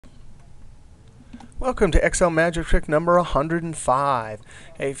Welcome to Excel Magic Trick number 105.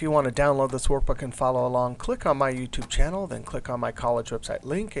 Hey, if you want to download this workbook and follow along, click on my YouTube channel, then click on my college website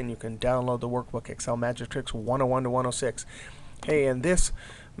link, and you can download the workbook Excel Magic Tricks 101 to 106. Hey, in this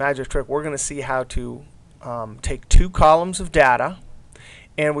magic trick, we're going to see how to take two columns of data,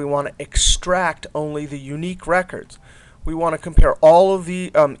 and we want to extract only the unique records. We want to compare all of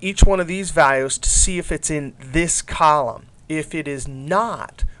the each one of these values to see if it's in this column. If it is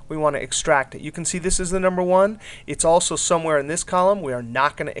not, we want to extract it. You can see this is the number 1. It's also somewhere in this column. We are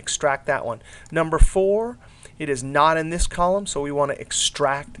not going to extract that one. Number 4, it is not in this column, so we want to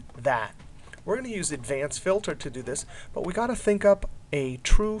extract that. We're going to use advanced filter to do this, but we got to think up a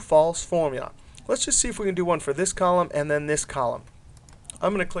true-false formula. Let's just see if we can do one for this column and then this column.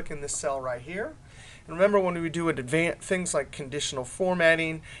 I'm going to click in this cell right here. And remember, when we do things like conditional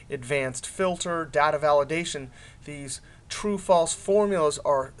formatting, advanced filter, data validation, these true-false formulas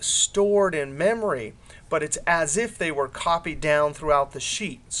are stored in memory, but it's as if they were copied down throughout the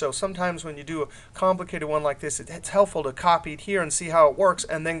sheet. So sometimes when you do a complicated one like this, it's helpful to copy it here and see how it works,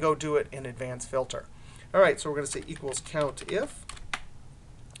 and then go do it in advanced filter. All right, so we're going to say equals COUNTIF.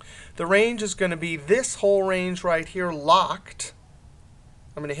 The range is going to be this whole range right here locked.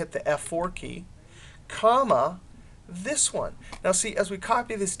 I'm going to hit the F4 key, comma, this one. Now see, as we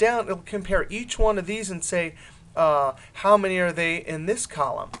copy this down, it'll compare each one of these and say, how many are they in this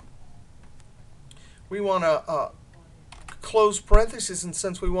column? We want to close parentheses, and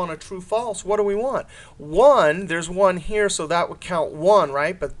since we want a true-false, what do we want? 1, there's 1 here, so that would count 1,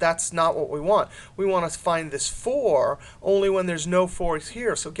 right? But that's not what we want. We want to find this 4 only when there's no 4s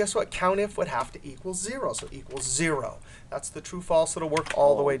here. So guess what? COUNTIF would have to equal 0. So equals 0. That's the true-false. It'll work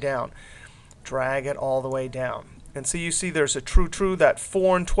all the way down. Drag it all the way down. And so you see there's a true that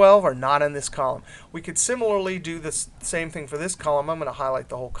 4 and 12 are not in this column. We could similarly do the same thing for this column. I'm going to highlight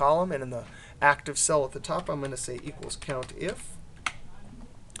the whole column, and in the active cell at the top, I'm going to say equals COUNTIF.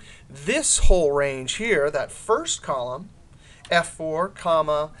 This whole range here, that first column, F4,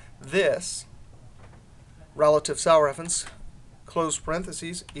 comma, this, relative cell reference, close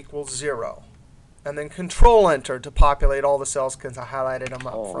parentheses, equals 0. And then Control-Enter to populate all the cells because I highlighted them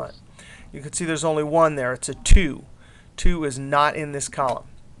up front. You can see there's only 1 there. It's a 2. 2 is not in this column.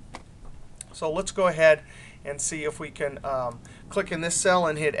 So let's go ahead and see if we can click in this cell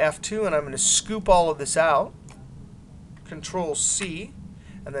and hit F2. And I'm going to scoop all of this out. Control-C,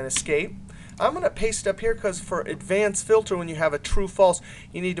 and then Escape. I'm going to paste it up here because for advanced filter, when you have a true-false,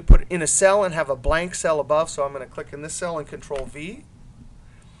 you need to put it in a cell and have a blank cell above. So I'm going to click in this cell and Control-V.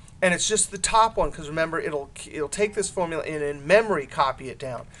 And it's just the top one, because remember, it'll take this formula and in memory copy it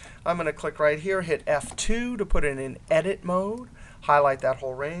down. I'm going to click right here, hit F2 to put it in edit mode, highlight that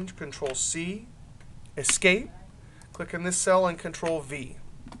whole range, Control-C, Escape, click in this cell, and Control-V.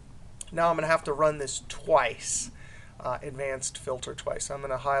 Now I'm going to have to run this twice, advanced filter twice. I'm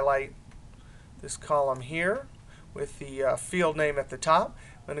going to highlight this column here with the field name at the top.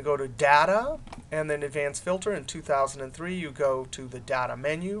 I'm going to go to Data, and then Advanced Filter. In 2003, you go to the Data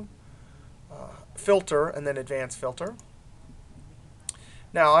menu, Filter, and then Advanced Filter.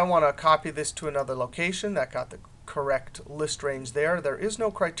 Now, I want to copy this to another location. That got the correct list range there. There is no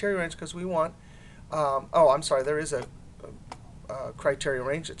criteria range because we want I'm sorry, there is a criteria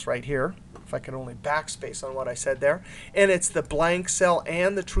range. It's right here. If I can only backspace on what I said there. And it's the blank cell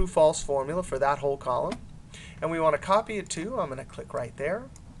and the true-false formula for that whole column. And we want to copy it too. I'm going to click right there.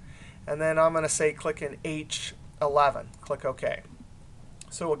 And then I'm going to say click in H11. Click OK.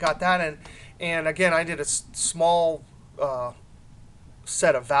 So we got that in. And again, I did a small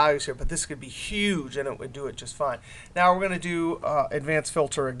set of values here, but this could be huge, and it would do it just fine. Now we're going to do advanced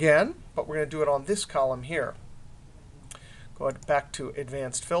filter again, but we're going to do it on this column here. Go back to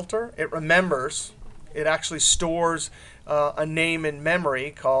advanced filter. It remembers. It actually stores a name in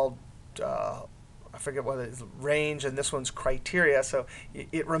memory called I forget what it is, range, and this one's criteria. So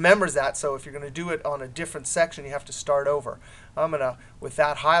it remembers that. So if you're going to do it on a different section, you have to start over. I'm going to, with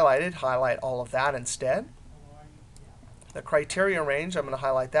that highlighted, highlight all of that instead. The criteria range, I'm going to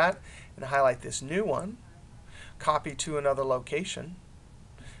highlight that and highlight this new one. Copy to another location.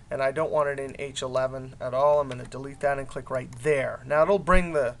 And I don't want it in H11 at all. I'm going to delete that and click right there. Now it'll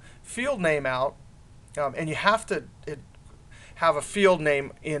bring the field name out, and you have to have a field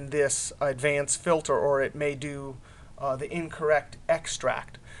name in this advanced filter, or it may do the incorrect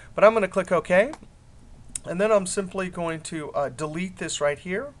extract. But I'm going to click OK. And then I'm simply going to delete this right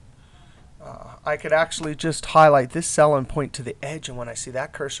here. I could actually just highlight this cell and point to the edge. And when I see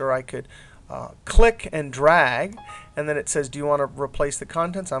that cursor, I could click and drag. And then it says, do you want to replace the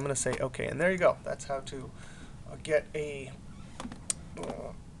contents? I'm going to say OK. And there you go. That's how to get a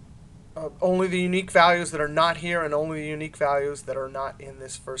only the unique values that are not here and only the unique values that are not in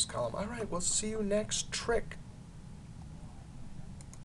this first column. All right, we'll see you next trick.